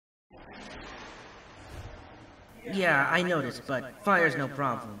Yeah, I noticed, but fire's no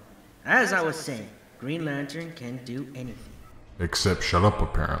problem. As I was saying, Green Lantern can do anything. Except shut up,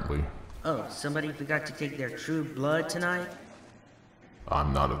 apparently. Oh, somebody forgot to take their true blood tonight?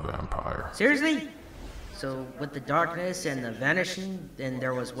 I'm not a vampire. Seriously? So, with the darkness and the vanishing, then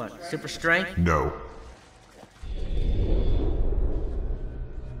there was what, super strength? No.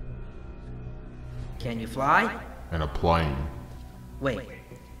 Can you fly? And a plane. Wait,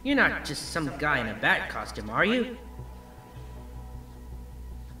 you're not just some guy in a bat costume, are you?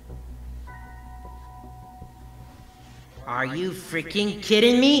 Are you freaking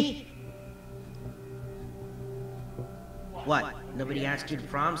kidding me? What, nobody asked you to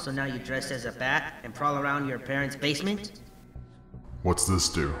prom, so now you dress as a bat and prowl around your parents' basement? What's this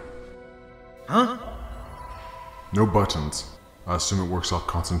do? Huh? No buttons. I assume it works off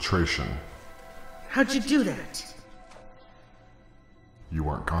concentration. How'd you do that? You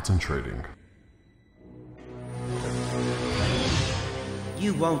weren't concentrating.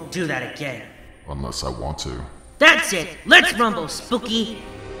 You won't do that again. Unless I want to. That's it! Let's rumble, Spooky!